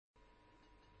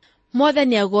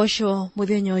Mwathani agocwo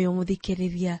muthenya uyu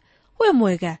muthikiriria. We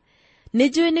mwega.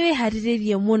 Nĩnjũĩ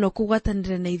nĩwĩharĩrĩirie mũno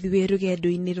kũgwatanĩra na ithuĩ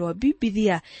rũgendo-inĩ rwa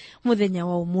Bibilia muthenya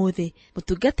wa ũmũthĩ.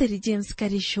 Mũtungatĩri James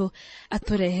Karisho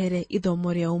atũrehere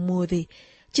ithomo rĩa ũmũthĩ.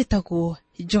 Njĩtagwo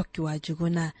Njoki wa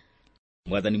Njuguna.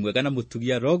 Mwathani mwega na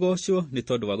mũtugia rogocwo nĩ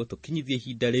tondũ wa gũtũkinyithia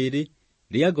ihinda rĩrĩ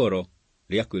rĩa goro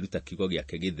rĩa kwĩruta kiugo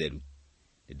gĩake gĩtheru.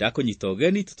 Nĩndakũnyita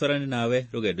ũgeni tũtwarane nawe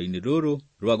rũgendo-inĩ rũrũ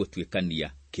rwa gũtuĩkania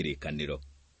kĩrĩkanĩro.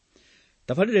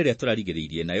 Tabarĩra ĩrĩa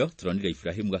tũrarigĩrĩirie nayo tũronire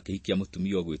Ibrahimu akĩhikia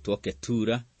mũtumia ũgwĩtwo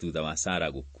Ketura thutha wa Sara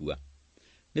gũkua.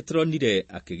 Nĩtũronire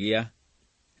akĩgĩa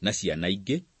na ciana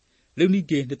ingĩ. Rĩu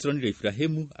ningĩ nĩtũronire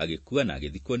Ibrahimu agĩkua na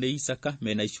agĩthikwo nĩ Isaaka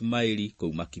mena Ishumaeli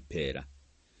kũu Makipera.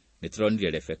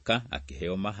 Nĩtũronire Rebeka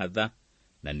akĩheo mahatha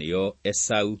na nĩo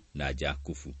Esau na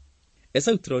Jakubu.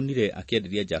 Esau tũronire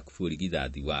akĩenderia Jakubu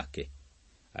ũrigithathi wake.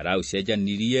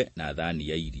 Araũcenjanirie na thani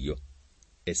ya irio.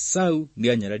 Esau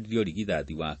nĩanyararirie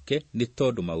ũrigithathi wake nĩ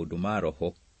tondũ maũndũ ma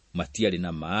roho matiarĩ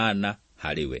na maana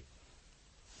harĩ we.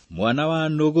 Mwana wa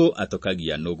nũgũ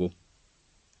atokagia nũgũ.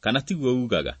 Kana tiguo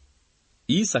ugaga?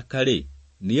 Isaaka rĩ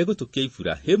nĩegũtũkia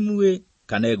Ibrahimu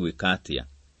kana egwĩka atĩa?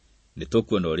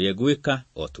 Nĩtũkuona ũrĩa egwĩka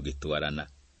o tũgĩtwarana.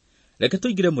 Reke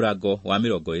tũingĩre mũrango wa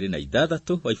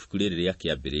 26 wa ibuku rĩrĩ rĩa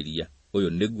kĩambĩrĩria. Ũyũ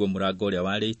nĩguo mũrango ũrĩa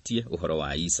warĩtie ũhoro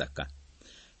wa Isaaka.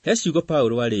 He ciugo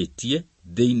Paulo warĩtie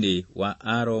thĩinĩ wa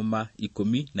Aroma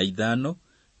 15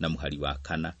 na mũhari wa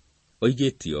 4.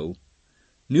 Oigĩte ũũ: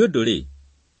 nĩ ũndũ rĩ,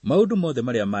 maũndũ mothe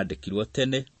marĩa mandĩkirwo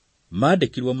tene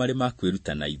mandĩkirwo marĩ ma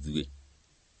kwĩruta na ithuĩ,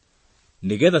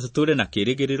 nĩgetha tũtũũre na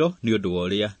kĩĩrĩgĩrĩro nĩ ũndũ wa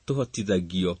ũrĩa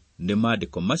tũhotithagio nĩ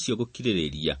maandĩko macio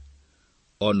gũkirĩrĩria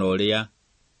ona ũrĩa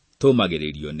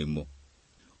tũmagĩrĩrio nĩmo.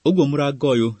 Ũguo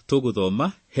mũrango ũyũ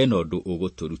tũgũthoma hena ũndũ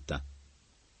ũgũtũruta.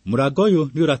 Mũrango ũyũ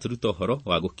nĩ ũratũruta ũhoro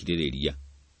wa gũkirĩrĩria.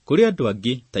 Kũrĩ andũ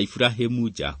angĩ ta Ibrahimu,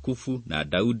 Jakubu na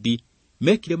Daudi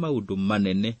mekire maũndũ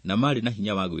manene na marĩ na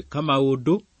hinya wa gwĩka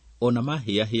maũndũ ona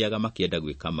mahĩahĩaga makĩenda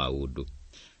gwĩka maũndũ.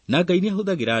 Na Ngai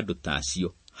nĩahũthagĩra andũ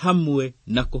tacio hamwe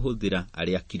na kũhũthĩra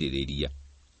arĩa akirĩrĩria.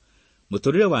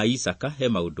 Mũtũrĩre wa Isaaka he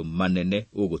maũndũ manene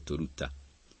ũgũtũruta.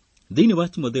 Thĩinĩ wa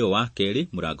Timotheo wa 2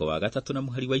 mũrango wa 3 na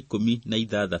mũhari wa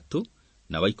 16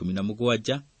 na wa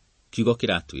 17 kiugo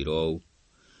kĩratwĩra ũũ: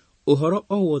 ũhoro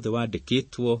o wothe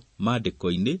wandĩkĩtwo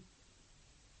maandĩko-inĩ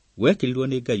wekĩrirwo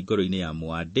nĩ Ngai ngoro-inĩ ya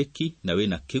mwandĩki na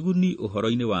wĩna kĩguni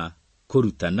ũhoro-inĩ wa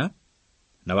kũrutana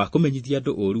na wa kũmenyithia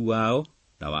andũ ũũru wao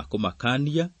na wa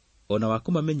kũmakania ona wa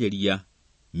kũmamenyeria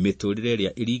mĩtũrĩre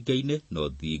ĩrĩa ĩringaine na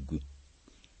ũthingu,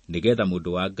 nĩgetha mũndũ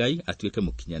wa Ngai atuĩke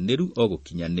mũkinyanĩru o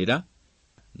gũkinyanĩra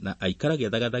na aikarage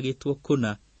athagathagĩtwo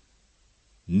kũna,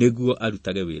 nĩguo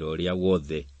arutage wĩra ũrĩa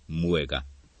wothe mwega.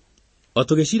 O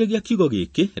tũgĩciragia kiugo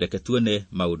gĩkĩ, reke tuone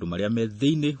maũndũ marĩa me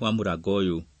thĩinĩ wa mũrango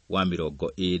ũyũ wa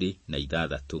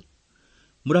 26.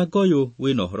 Mũrango ũyũ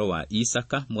wĩna ũhoro wa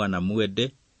Isaaka mwana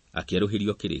mwende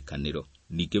akĩerũhĩrio kĩrĩkanĩro.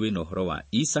 Ningĩ wĩna ũhoro wa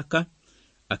Isaaka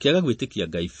akĩaga gwĩtĩkia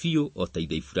Ngai biũ o ta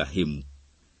ithe Ibrahimu.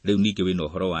 Rĩu ningĩ wĩna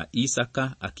ũhoro wa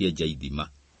Isaaka akĩenja ithima.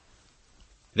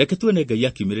 Reke tuone Ngai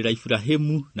akiumĩrĩra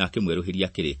Ibrahimu na akĩmwerũhĩria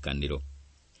kĩrĩkanĩro.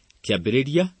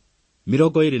 Kĩambĩrĩria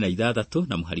 26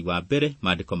 na mũhari wa mbere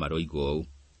maandĩko maroigwo ũũ: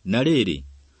 na rĩrĩ,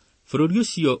 bũrũri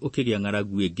ũcio ũkĩgĩa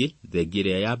ng'aragu ĩngĩ thengia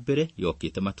ĩrĩa ya mbere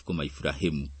yokĩte matukũ ma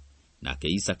Ibrahimu. Nake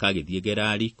Isaaka agĩthiĩ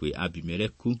Gerari kwĩ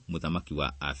Abimeleku mũthamaki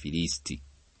wa Afilisti.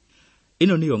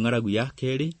 Ĩno nĩyo ng'aragu ya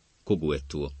kerĩ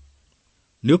kũgwetwo.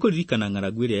 Nĩũkũririkana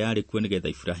ng'aragu ĩrĩa yarĩ kuo nĩgetha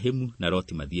Ibrahimu na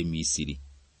Loti mathiĩ Misiri.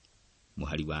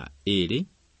 Mũhari wa 2: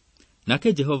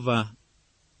 nake Jehova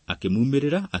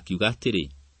akĩmumĩrĩra akiuga atĩrĩ,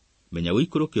 menya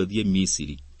wĩikũrũke ũthiĩ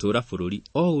Misiri, tũũra bũrũri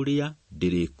o ũrĩa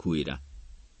ndĩrĩkwĩra.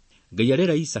 Ngai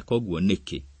arera Isaaka ũguo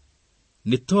nĩkĩ?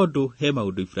 Nĩ tondũ he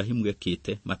maũndũ Ibrahimu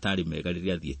ekĩte matarĩ mega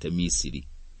rĩrĩa athiĩte Misiri.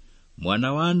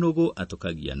 Mwana wa nũgũ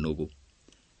atokagia nũgũ.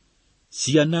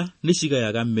 Ciana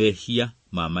nĩcigayaga mehia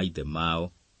ma maithe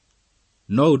mao.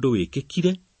 No ũndũ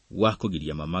wĩkĩkire wa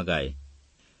kũgiria mamagae.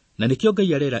 Na nĩkĩo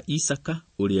Ngai arera Isaaka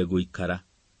ũrĩa egũikara.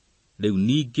 Rĩu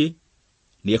ningĩ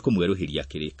nĩekũmwerũhĩria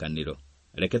kĩrĩkanĩro.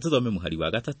 Reke tũthome mũhari wa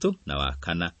 3 na wa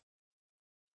 4.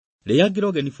 Rĩagĩra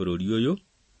ũgeni bũrũri ũyũ,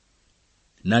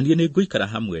 na niĩ nĩngũikara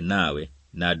hamwe nawe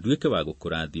na nduĩke wa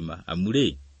gũkũrathima, amu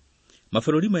rĩ,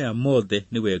 mabũrũri maya mothe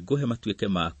nĩwe ngũhe matuĩke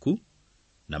maku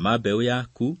na ma mbeũ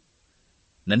yaku,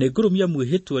 na nĩngũrũmia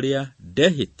mwĩhĩtwa ũrĩa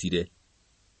ndehĩtire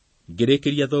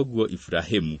ngĩrĩkĩria thoguo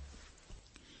Ibrahimu.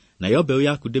 Nayo mbeũ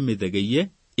yaku ndĩmĩthegeie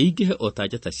ĩingĩhe o ta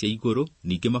njata cia igũrũ.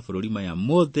 Ningĩ mabũrũri maya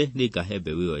mothe nĩngahe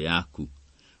mbeũ ĩyo yaku,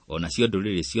 ona cio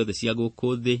ndũrĩrĩ ciothe cia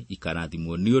gũkũ thĩ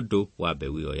ikarathimwo nĩ ũndũ wa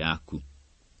mbeũ ĩyo yaku.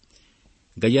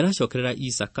 Ngai aracokerera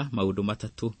Isaaka maũndũ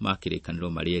matatũ ma kĩrĩkanĩro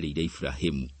marĩa erĩire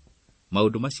Ibrahimu.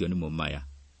 Maũndũ macio nĩmo maya: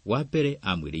 wa mbere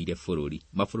amwĩrĩire bũrũri,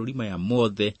 mabũrũri maya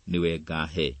mothe nĩwe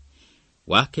ngahe.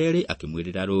 Wa kerĩ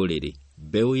akĩmwĩrĩra rũrĩrĩ,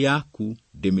 mbeũ yaku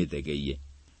ndĩmĩthegeie.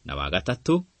 Na wa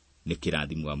gatatũ nĩ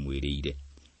kĩrathimo amwĩrĩire,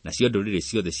 nacio ndũrĩrĩ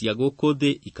ciothe cia gũkũ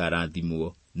thĩ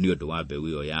ikarathimwo nĩ ũndũ wa mbeũ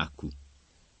ĩyo yaku.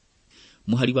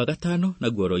 Mũhari wa gatano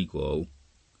naguo roiga ũũ: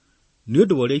 nĩ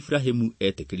ũndũ wa ũrĩa Ibrahimu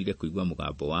etĩkĩrire kũigua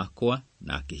mũgambo wakwa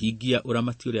na akĩhingia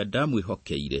ũramati ũrĩa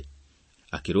ndamwĩhokeire,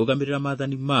 akĩrũgamĩrĩra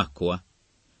maathani makwa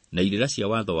na irĩra cia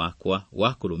watho wakwa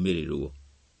wa kũrũmĩrĩrwo,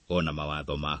 o na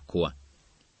mawatho makwa.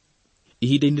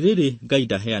 Ihinda-inĩ rĩrĩ Ngai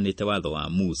ndaheanĩte watho wa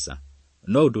Musa,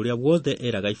 no ũndũ ũrĩa wothe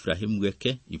eraga Ibrahimu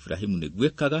eke, Ibrahimu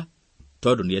nĩguĩkaga,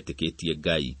 tondũ nĩetĩkĩtie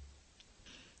Ngai.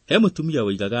 He mũtumia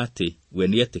woigaga atĩ we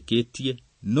nĩetĩkĩtie,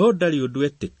 no ndarĩ ũndũ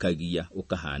etĩkagia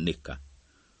ũkahanĩka.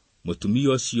 Mũtumia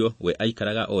ũcio we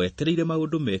aikaraga o etereire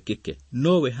maũndũ mekĩke,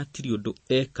 no we hatirĩ ũndũ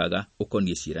ekaga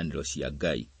ũkoniĩ ciĩranĩro cia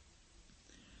Ngai.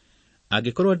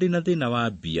 Angĩkorwo ndĩna thĩna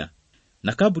wa mbia,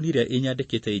 na kambuni ĩrĩa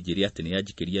ĩnyandĩkĩte ĩnjĩre atĩ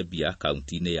nĩyanjikĩria mbia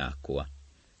akaunti-inĩ yakwa,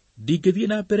 ndingĩthiĩ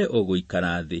na mbere o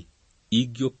gũikara thĩ,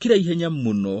 ingĩũkĩra ihenya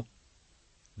mũno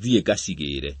thiĩ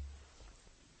ngacigĩre.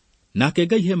 Nake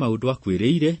Ngai he maũndũ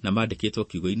akwĩrĩire na mandĩkĩtwo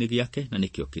kiugo-inĩ gĩake, na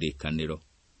nĩkĩo kĩrĩkanĩro.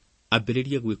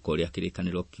 Ambĩrĩrie gwĩka ũrĩa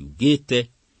kĩrĩkanĩro kiugĩte,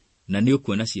 na nĩ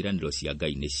ũkuona ciĩranĩro cia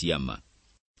Ngai nĩ ciama.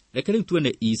 Reke rĩu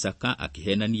tuone Isaaka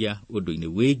akĩhenania ũndũ-inĩ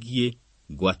wĩgiĩ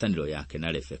ngwatanĩro yake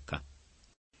na Rebeka.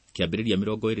 Kĩambĩrĩria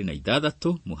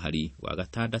 26 mũhari wa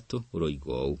 6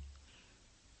 ũroiga ũũ: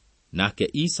 nake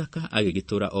Isaaka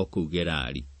agĩgĩtũũra o kũu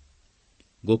Gerari.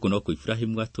 Gũkũ no kũ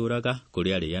Ibrahimu atũũraga,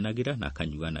 kũrĩa arĩanagĩra na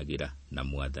akanyuanagĩra na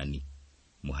Mwathani.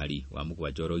 Mũhari wa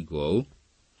 7 ũroiga ũũ: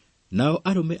 nao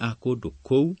arũme a kũndũ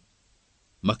kũu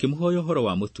makĩmũhoya ũhoro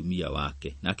wa mũtumia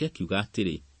wake, nake akiuga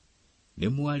atĩrĩ, nĩ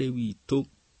mwarĩ witũ,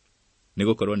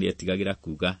 nĩgũkorwo nĩetigagĩra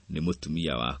kuuga nĩ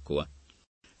mũtumia wakwa.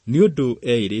 Nĩ ũndũ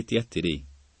eĩrĩte atĩrĩ,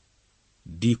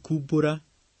 ndikumbũra,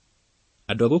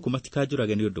 andũ a gũkũ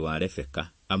matikanjũrage nĩ ũndũ wa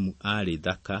Rebeka, amu arĩ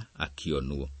thaka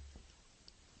akĩonwo.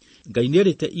 Ngai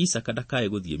nĩerĩte Isaaka ndakae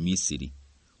gũthiĩ Misiri,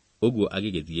 ũguo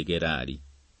agĩgĩthiĩ Gerari.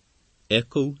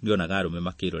 Kũu nĩonaga arũme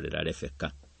makĩrorera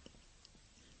Rebeka,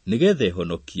 nĩgetha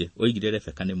ehonokie, oigire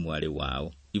Rebeka nĩ mwarĩ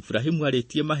wao. Ibrahimu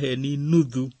arĩtie maheni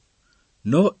nuthu,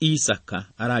 no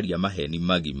Isaaka araria maheni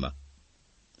magima.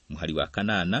 Mũhari wa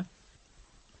 8,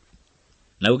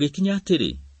 na ũgĩkinya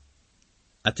atĩrĩ,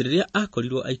 atĩ rĩrĩa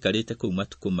akorirwo aikarĩte kũu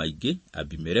matukũ maingĩ,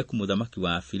 Abimeleku mũthamaki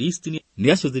wa Afilisti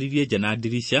nĩacũthĩrĩirie nja na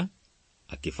ndirisha,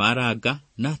 akĩbaranga,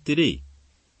 na atĩrĩ,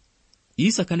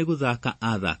 Isaaka nĩ gũthaka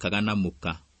athakaga na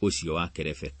mũka ũcio wake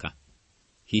Rebeka.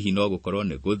 Hihi no gũkorwo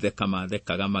nĩ gũtheka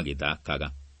mathekaga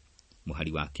magĩthakaga.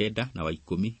 Mũhari wa 9 na wa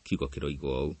 10 kiugo kĩroiga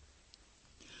ũũ: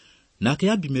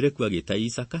 nake Abimeleku agĩĩta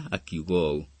Isaaka akiuga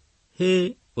ũũ,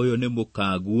 hĩ, ũyũ nĩ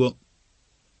mũkaguo.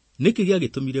 Nĩkĩ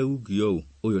gĩagĩtũmire uge ũũ,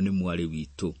 ũyũ nĩ mwarĩ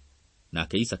witũ?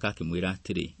 Nake Isaaka akĩmwĩra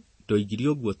atĩrĩ, ndoigire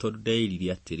ũguo tondũ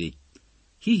ndeĩrire atĩrĩ,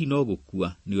 hihi no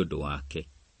gũkua nĩ ũndũ wake.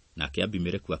 Nake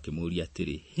Abimeleku akĩmũũria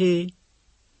atĩrĩ, hĩ,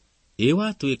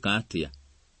 watwĩka atĩa?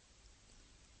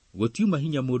 Gũtiuma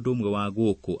hinya mũndũ ũmwe wa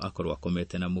gũkũ akorwo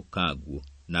akomete na mũkaguo,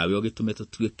 nawe ũgĩtũme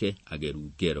tũtuĩke ageru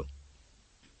ngero.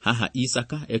 Haha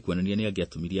Isaaka ekuonania nĩ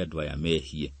angĩatũmirie andũ aya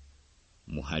mehie.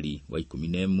 Mũhari wa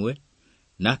 11,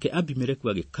 nake Abimeleku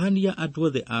agĩkania andũ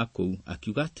othe a kũu,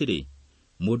 akiuga atĩrĩ,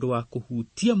 mũndũ wa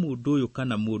kũhutia mũndũ ũyũ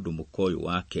kana mũndũ mũkoyo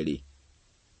wake-rĩ,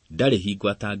 ndarĩ hingo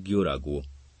atangĩũragwo.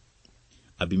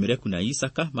 Abimeleku na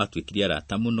Isaaka matuĩkire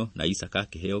arata mũno, na Isaaka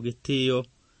akĩheo gĩtĩo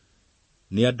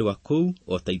nĩ andũ a kũu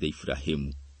o ta ithe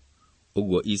Ibrahimu.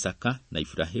 Ũguo Isaaka na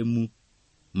Ibrahimu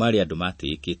marĩ andũ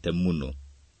matĩĩkĩte mũno.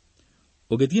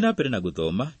 Ũgĩthiĩ na mbere na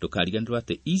gũthoma, ndũkariganĩrwo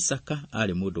atĩ Isaaka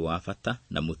arĩ mũndũ wa bata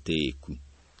na mũtĩĩku.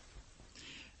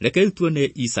 Reke rĩu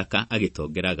tuone Isaaka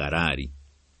agĩtongera Gerari.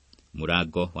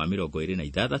 Mũrango wa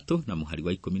 26 na mũhari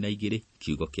wa 12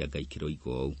 kiugo kĩa Ngai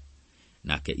kĩroiga ũũ: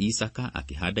 nake Isaaka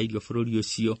akĩhanda irio bũrũri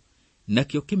ũcio,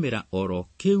 nakĩo kĩmera oro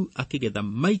kĩu akĩgetha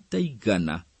maita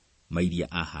igana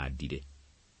mairia ahandire.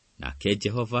 Nake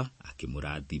Jehova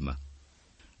akĩmũrathima.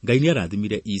 Ngai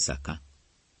nĩarathimire Isaaka,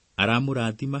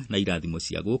 aramũrathima na irathimo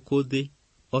cia gũkũ thĩ,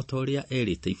 o ta ũrĩa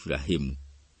erĩte Ibrahimu.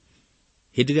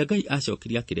 Hĩndĩ ĩrĩa Ngai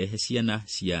acokirie akĩrehe ciana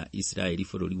cia Isiraeli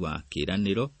bũrũri wa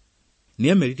Ciiraniro,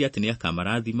 nĩamerire atĩ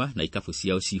nĩakamarathima na ikabu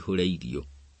ciao cihũre irio.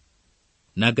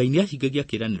 Na Ngai nĩahingagia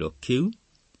kĩĩranĩro kĩu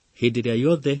hĩndĩ ĩrĩa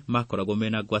yothe makoragwo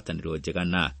mena ngwatanĩro njega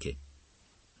nake.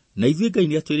 Na ithuĩ Ngai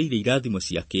nĩatwĩrĩire irathimo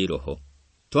cia kĩroho.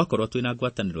 Twakorwo twĩna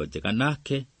ngwatanĩro njega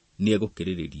nake,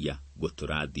 nĩegũkĩrĩrĩria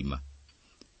gũtũrathima.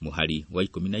 Mũhari wa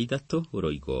 13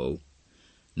 ũroiga ũũ: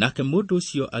 nake mũndũ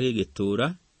ũcio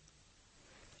agĩgĩtũũra,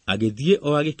 agĩthiĩ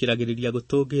o agĩkĩragĩrĩria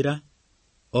gũtũũgĩra,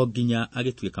 o nginya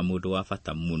agĩtuĩka mũndũ wa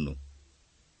bata mũno.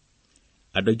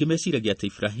 Andũ aingĩ meciragia atĩ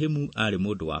Ibrahimu arĩ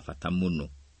mũndũ wa bata mũno,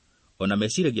 ona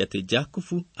meciragia atĩ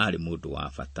Jakubu arĩ mũndũ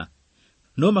wa bata,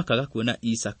 no makaga kuona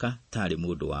Isaaka tarĩ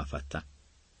mũndũ wa bata.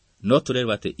 No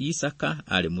tũrerwo atĩ Isaaka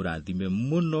arĩ mũrathime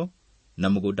mũno, na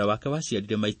mũgũnda wake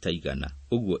waciarire maita igana,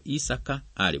 ũguo Isaaka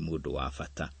arĩ mũndũ wa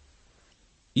bata.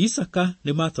 Isaaka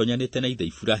nĩ matonyanĩte na ithe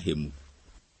Ibrahimu.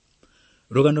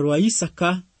 Rũgano rwa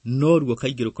Isaaka no ruo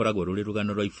kaingĩ rũkoragwo rũrĩ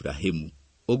rũgano rwa Ibrahimu,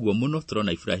 ũguo mũno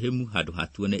tũrona Ibrahimu handũ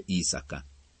hatuone Isaaka.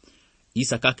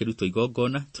 Isaaka akĩrutwo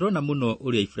igongona, tũrona mũno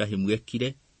ũrĩa Ibrahimu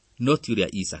ekire, no ti ũrĩa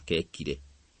Isaaka ekire.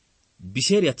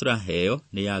 Mbica ĩrĩa tũraheo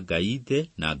nĩ ya Ngai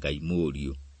ithe na Ngai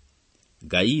mũriũ.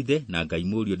 Ngai ithe na Ngai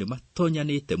mũriũ nĩ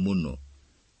matonyanĩte mũno.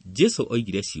 Jesu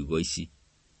oigire ciugo ici: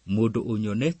 mũndũ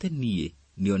ũnyonete niĩ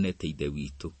nĩonete ithe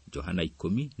witũ, Johana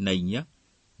 10:4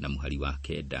 na mũhari wa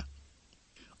 9.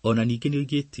 Ona ningĩ nĩ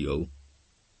oigĩte ũũ: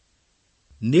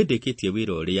 nĩndĩkĩtie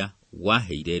wĩra ũrĩa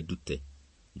waheire ndute,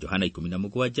 Johana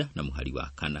 17 na mũhari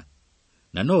wa 4.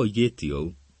 Na no oigĩte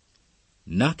ũũ: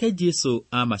 nake Jesu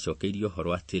amacokeirie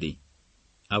ũhoro atĩrĩ,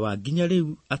 awa nginya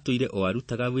rĩu atũire o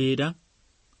arutaga wĩra,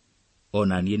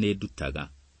 ona niĩ nĩ ndutaga,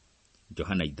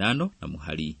 Johana 5 na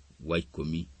mũhari wa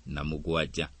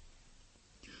 17.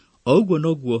 O ũguo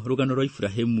noguo rũgano rwa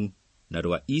Ibrahimu na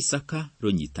rwa Isaaka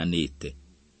rũnyitanĩte.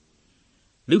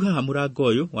 Rĩu haha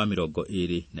mũrango ũyũ wa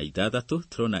 26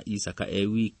 tũrona Isaaka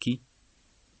wiki,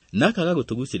 na akaga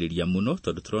gũtũgucĩrĩria mũno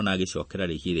tondũ tũrona agĩcokera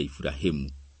rĩngĩ rĩa Ibrahimu.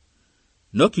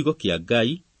 No kiugo kĩa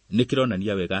Ngai nĩ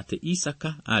kĩronania wega atĩ Isaaka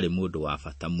arĩ mũndũ wa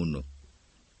bata mũno.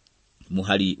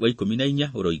 Mũhari wa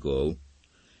 14 ũroiga ũũ: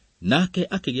 nake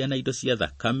akĩgĩa na indo cia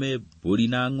thakame, mbũri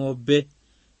na ng'ombe,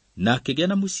 na akĩgĩa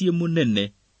na mũciĩ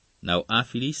mũnene, nao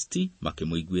Afilisti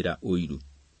makĩmũiguĩra ũiru.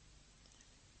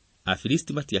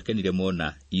 Afilisti matiakenire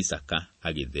mona Isaaka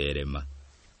agĩtherema.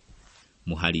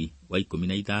 Mũhari wa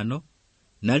 15: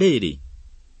 na rĩrĩ,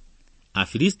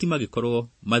 Afilisti magĩkorwo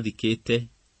mathikĩte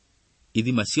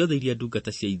ithima ciothe iria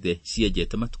ndungata cia ithe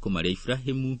cienjete matukũ marĩa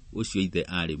Ibrahimu ũcio ithe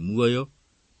arĩ muoyo,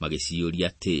 magĩciũria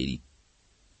tĩri.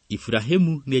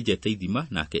 Ibrahimu nĩenjete ithima,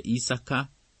 nake Isaaka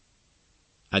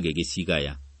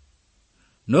agĩgĩcigaya.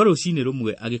 No rũciinĩ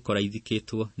rũmwe agĩkora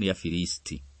ithikĩtwo nĩ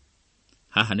Afilisti.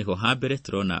 Haha nĩho hambere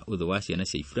tũrona ũthũ wa ciana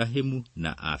cia Ibrahimu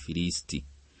na Afilisti.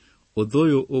 Ũthũ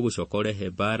ũyũ ũgũcoka ũrehe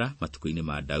mbara matukũ-inĩ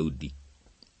ma Daudi.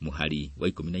 Mũhari wa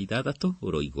 16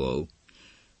 ũroiga ũũ: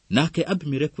 nake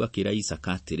Abimeleku akĩra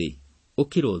Isaaka atĩrĩ,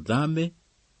 ũkĩra ũthame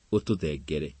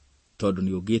ũtũthengere, tondũ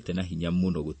nĩ ũgĩte na hinya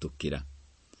mũno gũtũkĩra.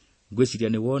 Ngwĩciria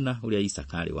nĩ wona ũrĩa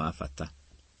Isaaka arĩ wa bata.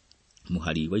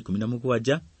 Mũhari wa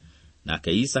 17: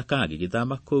 nake Isaaka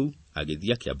agĩgĩthama kũu,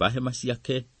 agĩthiĩ akĩamba hema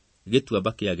ciake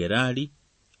gĩtuamba kĩa Gerari,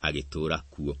 agĩtũũra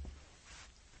kuo.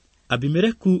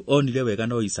 Abimeleku onire wega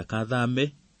no Isaaka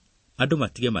thame, andũ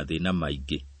matige mathĩna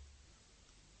maingĩ.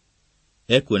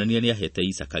 Ekuonania nĩ ahete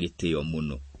Isaaka gĩtĩo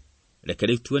mũno. Reke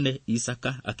rĩu tuone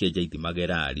Isaaka akĩenja ithima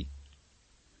Gerari.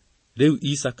 Rĩu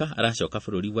Isaaka aracoka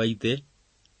bũrũri wa ithe,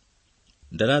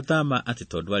 ndarathama atĩ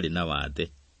tondũ arĩ na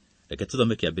wathe. Reke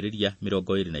tũthome kĩambĩrĩria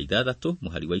 26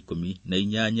 mũhari wa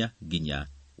 18 nginya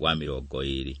wa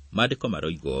 20. Maandĩko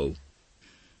maroiga ũũ: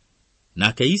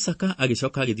 nake Isaaka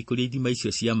agĩcoka agĩthikũria ithima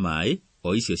icio cia maaĩ,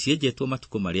 o icio cienjetwo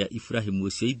matukũ marĩa Ibrahimu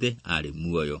ũcio ithe arĩ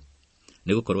muoyo.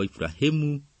 Nĩgũkorwo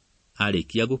Ibrahimu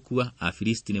arĩkia gũkua,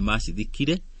 Afilisti nĩ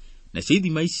macithikire, nacio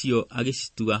ithima icio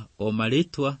agĩcitua o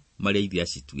marĩtwa marĩa ithe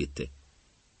acituĩte.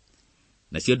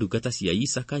 Nacio ndungata cia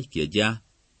Isaaka ikĩenja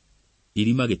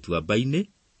irima gĩtuamba-inĩ,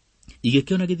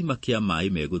 igĩkĩona gĩthima kĩa maaĩ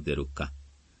megũtherũka.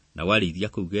 Na warĩithia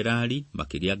kũu Gerari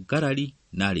makĩgĩa ngarari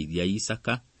na arĩithia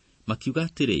Isaaka, makiuga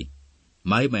atĩrĩ,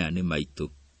 maaĩ maya nĩ maitũ.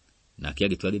 Nake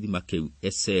agĩtua gĩthima kĩu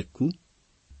Eseku,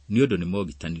 nĩ ũndũ nĩ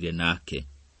mogitanire nake.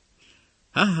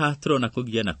 Haha tũrona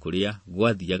kũgia na kũrĩa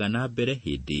gwathiaga na mbere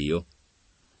hĩndĩ ĩyo.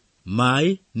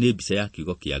 Maaĩ nĩ mbica ya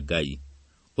kiugo kĩa Ngai.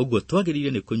 Ũguo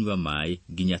twagĩrĩire nĩ kũnyua maaĩ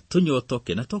nginya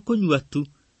tũnyotoke, na to kũnyua tu,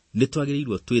 nĩ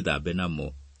twagĩrĩirwo twĩthambe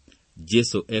namo.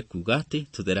 Jesu ekuga atĩ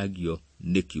tũtheragio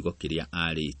nĩ kiugo kĩrĩa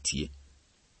arĩtie.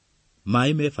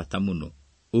 Maaĩ me bata mũno.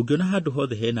 Ũngĩona handũ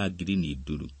hothe hena ngirini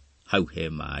nduru, hau he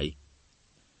maaĩ.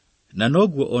 Na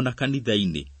noguo ona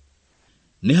kanitha-inĩ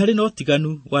nĩ harĩ na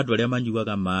ũtiganu wa andũ arĩa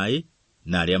manyuaga maaĩ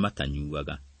na arĩa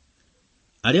matanyuaga.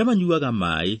 Arĩa manyuaga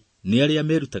maaĩ nĩ arĩa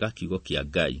merutaga kiugo kĩa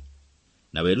Ngai.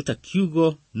 Na weruta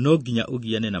kiugo no nginya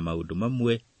ũgiane na maũndũ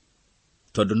mamwe,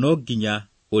 tondũ no nginya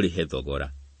ũrĩhe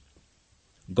thogora.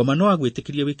 Ngoma no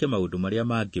agwĩtĩkĩrie wĩke maũndũ marĩa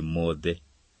mangĩ mothe,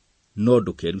 no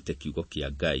ndũkerute kiugo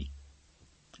kĩa Ngai.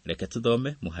 Reke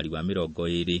tũthome mũhari wa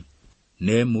 21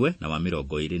 na wa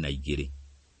 22.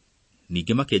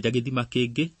 Ningĩ makĩenja gĩthima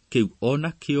kĩngĩ, kĩu ona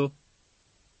kĩo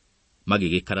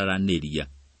magĩgĩkararanĩria,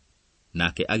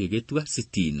 nake agĩgĩtua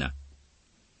Sitina.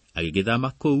 agĩgĩthama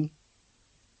kũu,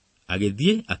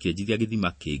 agĩthiĩ akĩenjithia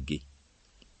gĩthima kĩngĩ.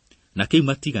 Na kĩu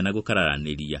matigana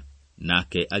gũkararanĩria,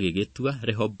 nake agĩgĩtua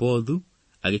Rehobothu,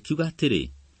 agĩkiuga atĩrĩ,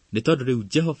 nĩ tondũ rĩu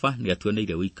Jehova nĩ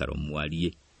atuoneire ũikaro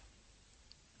mwariĩ,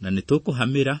 na nĩ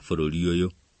tũkũhamĩra bũrũri ũyũ.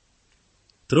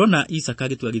 Tũrona Isaaka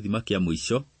agĩtua gĩthima kĩa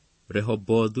mũico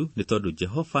Rehobothu nĩ tondũ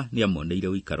Jehova nĩ amoneire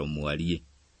ũikaro mwariĩ.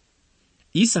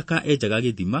 Isaaka enjaga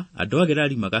gĩthima, andũ a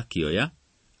Gerari magakĩoya,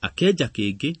 akenja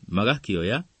kĩngĩ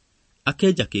magakĩoya,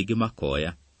 akenja kĩngĩ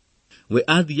makoya. We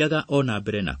athiaga ona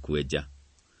mbere na kwenja.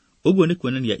 Ũguo nĩ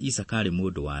kuonania Isaaka arĩ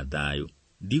mũndũ wa thayũ.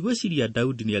 Ndigwĩciria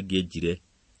Daudi nĩ angĩenjire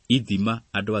ithima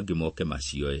andũ angĩ moke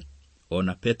macioe.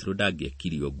 Ona Petro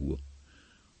ndangĩekire ũguo.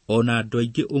 Ona andũ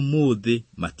aingĩ ũmũthĩ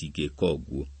matingĩka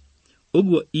ũguo.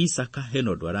 Ũguo Isaaka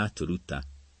hena ũndũ aratũruta.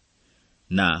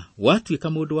 Na watuĩka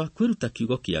mũndũ wa kwĩruta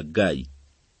kiugo kĩa Ngai,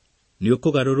 nĩ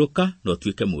ũkũgarũrũka na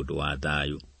ũtuĩke mũndũ wa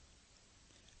thayũ.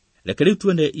 Reke rĩu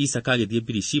tuone Isaaka agĩthiĩ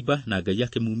Birishiba na Ngai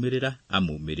akĩmumĩrĩra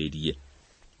amumĩrĩrie.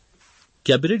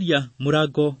 Kĩambĩrĩria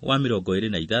mũrango wa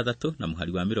 26 na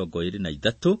mũhari wa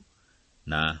 23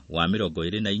 na wa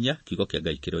 24 kiugo kĩa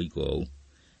Ngai kĩroiga ũũ.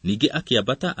 Ningĩ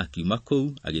akĩambata akiuma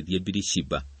kũu agĩthiĩ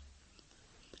Birishiba.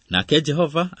 Nake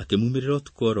Jehova akĩmumĩrĩra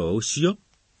ũtukũ oro ũcio,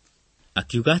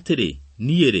 akiuga atĩrĩ,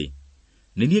 niĩ-rĩ,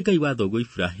 nĩ niĩ Ngai wa thoguo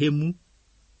Iburahĩmu,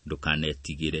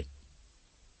 ndũkanetigĩre.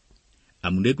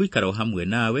 Amu nĩngũikara o hamwe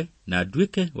nawe na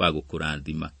nduĩke wa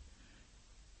gũkũrathima,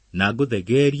 na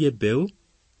ngũthegerie mbeũ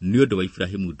nĩ ũndũ wa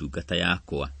Iburahĩmu ndungata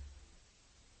yakwa.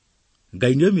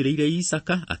 Ngai nĩoimĩrĩire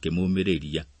Isaaka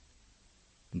akĩmũmĩrĩria.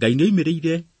 Ngai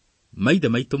nĩoimĩrĩire maithe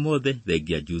maitũ mothe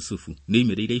thengia Jusufu.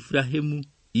 Nĩoimĩrĩire Iburahĩmu,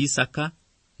 Isaaka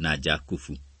na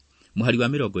Jakubu. Mũhari wa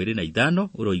 25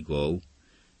 ũroiga ũũ.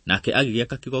 Nake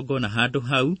agĩgĩaka kĩgongona handũ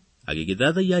hau,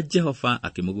 agĩgĩthathaia Jehova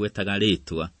akĩmũgwetaga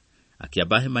rĩĩtwa,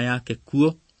 akĩamba hema yake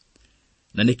kuo,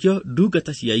 na nĩkĩo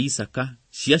ndungata cia Isaaka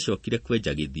ciacokire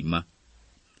kwenja gĩthima.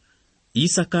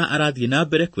 Isaaka arathiĩ na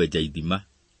mbere kwenja ithima.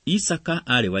 Isaaka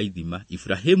arĩ wa ithima,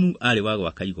 Iburahĩmu arĩ wa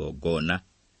gwaka igongona,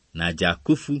 na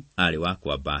Jakubu arĩ wa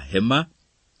kwamba hema,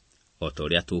 o ta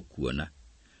ũrĩa tũkuona.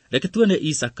 Reke tuone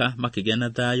Isaaka makĩgĩa na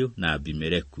thayũ na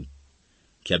Abimeleku.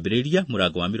 Kĩambĩrĩria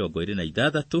mũrango wa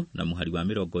 26 na mũhari wa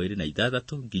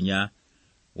 26 nginya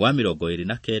wa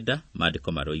 29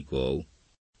 maandĩko maroiga ũũ.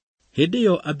 Hĩndĩ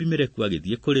ĩyo Abimeleku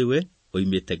agĩthiĩ kũrĩ we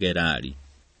oimĩte Gerari,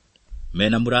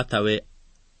 mena mũratawe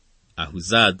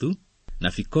Ahuzathu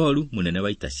na Fikoru mũnene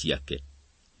wa ita ciake.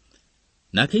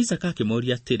 Nake Isaaka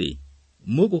akĩmoria atĩrĩ,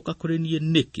 mũgũka kũrĩ niĩ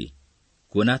nĩkĩ,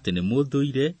 kuona atĩ nĩ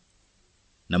mũthũire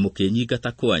na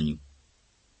mũkĩnyingata kwanyu?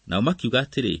 Nao makiuga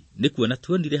atĩrĩ, nĩ kuona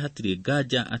tuonire hatirĩ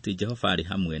nganja atĩ Jehova arĩ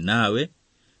hamwe nawe,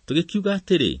 tũgĩkiuga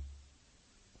atĩrĩ,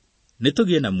 nĩ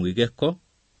tũgĩe na mwĩgeko,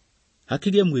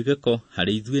 hakĩgĩe mwĩgeko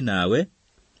harĩ ithuĩ nawe,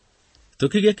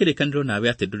 tũkĩgĩe kĩrĩkanĩro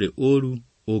nawe atĩ ndũrĩ ũũru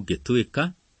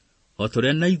ũngĩtwĩka, o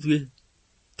tũrĩa na ithuĩ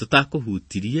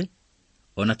tũtakũhutirie,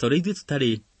 ona tũrĩa ithuĩ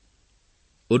tũtarĩ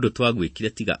ũndũ twagwĩkire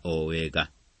tiga o wega.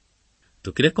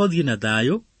 Tũkĩreka ũthiĩ na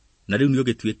thayũ, na rĩu nĩ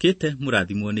ũgĩtuĩkĩte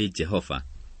mũrathimwo nĩ Jehova.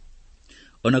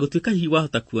 Ona gũtuĩka hihi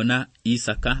wahota kuona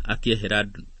Isaaka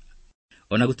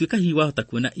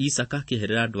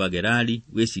akĩeherera andũ a Gerari,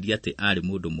 wĩciria atĩ arĩ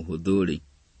mũndũ mũhũthũ-rĩ,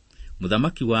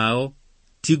 mũthamaki wao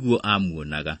tiguo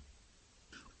amuonaga.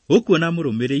 Ũkuona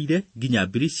mũrũmĩrĩire nginya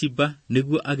Birishiba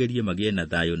nĩguo agerie magĩe na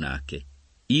thayũ nake.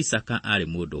 Isaaka arĩ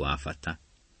mũndũ wa bata.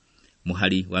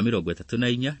 Mũhari wa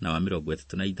 34 na wa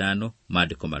 35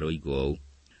 maandĩko maroiga ũũ.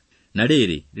 Na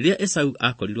rĩrĩ, rĩrĩa Esau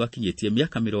akorirwo akinyĩtie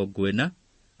mĩaka 40,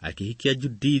 akĩhikia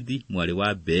Judithi mwarĩ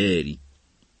wa Beeri,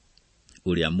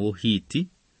 ũrĩa Mũhiti,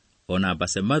 ona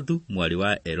Basemathu mwarĩ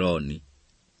wa Eloni,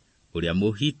 ũrĩa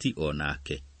Mũhiti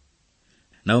onake.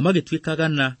 Nao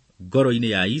magĩtuĩkagana ngoro-inĩ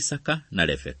ya Isaaka na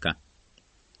Rebeka.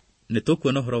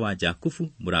 Nĩtũkuona ũhoro wa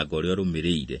Jakubu mũrango ũrĩa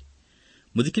ũrũmĩrĩire.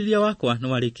 Mũthikĩrĩria wakwa nĩ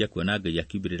warĩkia kuona Ngai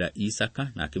akiumbĩrĩra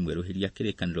Isaaka na akĩmweruhĩria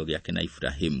kĩrĩkanĩro gĩake na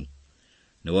Iburahĩmu.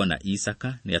 Nĩwona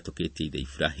Isaaka nĩ atũkĩtie ithe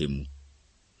Iburahĩmu.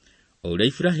 O ũrĩa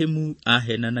Iburahĩmu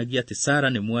ahenanagia atĩ Sara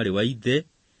nĩ mwarĩ wa ithe,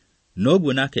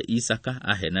 noguo nake Isaaka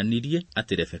ahenanirie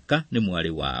atĩ Rebeka nĩ mwarĩ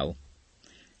wao.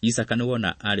 Isaaka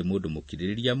nĩwona arĩ mũndũ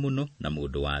mũkirĩrĩria mũno na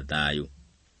mũndũ wa thayũ.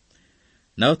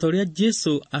 Na o ta ũrĩa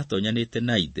Jesũ atonyanĩte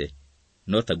na ithe,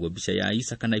 no taguo mbica ya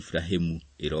Isaaka na Iburahĩmu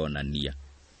ĩronania.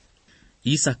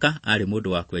 Isaaka arĩ mũndũ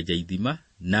wa kwenja ithima,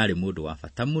 na arĩ mũndũ wa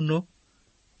bata mũno,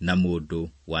 na mũndũ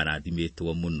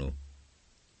warathimĩtwo mũno.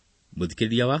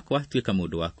 Mũthikĩrĩria wakwa, tuĩka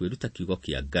mũndũ wa kwĩruta kiugo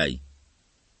kĩa Ngai.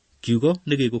 Kiugo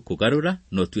nĩ gĩgũkũgarũra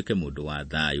no tuĩke mũndũ wa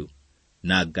thayũ,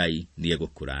 na Ngai nĩ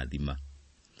egũkũrathima.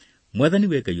 Mwathani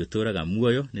we Ngai ũtũũraga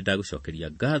muoyo, nĩ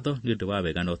ndagũcokeria ngatho nĩ ũndũ wa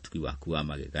wega na ũtugi waku wa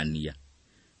magegania.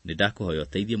 Nĩndakũhoya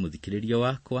ũteithie mũthikĩrĩria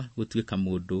wakwa gũtuĩka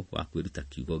mũndũ wa kwĩruta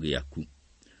kiugo gĩaku.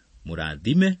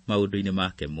 Mũrathime maũndũ-inĩ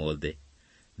make mothe.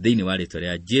 Thĩinĩ wa rĩĩtwa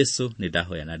rĩa Jesũ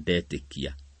nĩndahoya na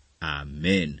ndetĩkia.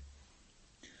 Amen.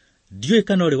 Ndiũĩ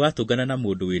kana ũrĩ watũngana na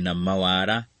mũndũ wĩna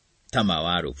mawara ta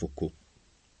ma rũbũkũ.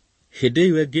 Hĩndĩ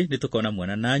ĩyo ĩngĩ nĩtũkona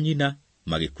mwana na nyina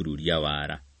magĩkururia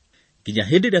wara. Nginya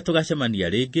hĩndĩ ĩrĩa tũgacemania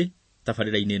rĩngĩ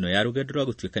tabarĩra-inĩ ĩno ya rũgendo rwa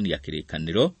gũtuĩkania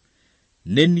kĩrĩkanĩro,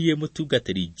 nĩ niĩ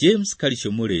mũtungatĩri James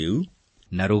Karicio Mũrĩu,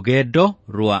 na rũgendo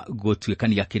rwa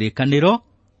gũtuĩkania kĩrĩkanĩro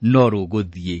no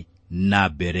rũgũthiĩ na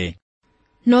mbere.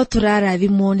 No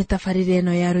tũrarathimwo nĩ tabarĩra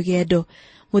ĩno ya rũgendo.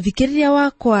 Mũthikĩrĩria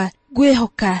wakwa,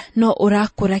 ngwĩhoka no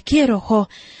ũrakũra kĩroho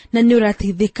na nĩ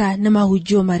ũrateithĩka na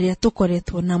mahunjio marĩa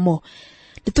tũkoretwo namo.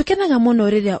 Nĩtũkenaga mũno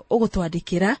rĩrĩa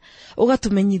ũgũtwandĩkĩra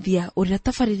ũgatũmenyithia ũrĩa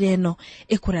tabarĩra ĩno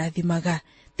ĩkũrathimaga.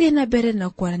 Thiĩ na mbere na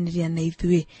kwaranĩria na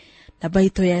ithuĩ. Namba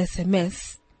itũ ya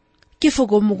SMS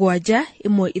 0716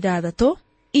 4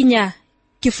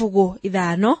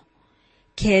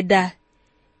 5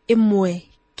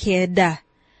 9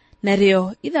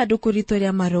 narĩo ithandũkũ ritũ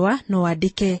rĩa marũa no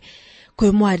wandĩke kwĩ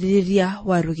mwarĩrĩria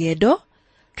wa rũgendo,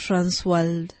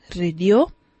 Transworld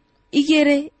Radio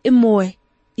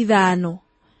 21514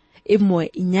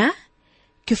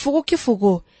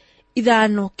 505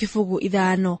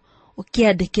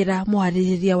 ũkĩandĩkĩra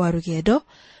mwarĩrĩria wa rũgendo,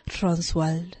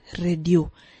 Transworld Radio.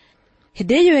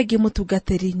 Hĩndĩ ĩyo ĩngĩ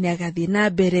mũtungatĩri nĩagathiĩ na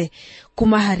mbere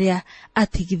kuma harĩa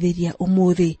atigithĩria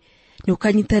ũmũthĩ. Nĩ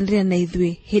ũkanyitanĩra na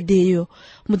ithuĩ hĩndĩ ĩyo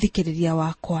mũthikĩrĩria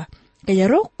wakwa. Ngai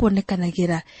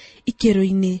arokuonekanagĩra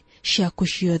ikĩro-inĩ ciaku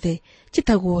ciothe.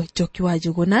 Njĩtagwo Njoki wa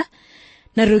Njũgũna,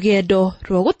 na rũgendo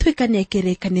rwa gũtuĩkania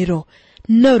kĩrĩkanĩro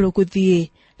no rũgũthiĩ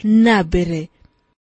na mbere.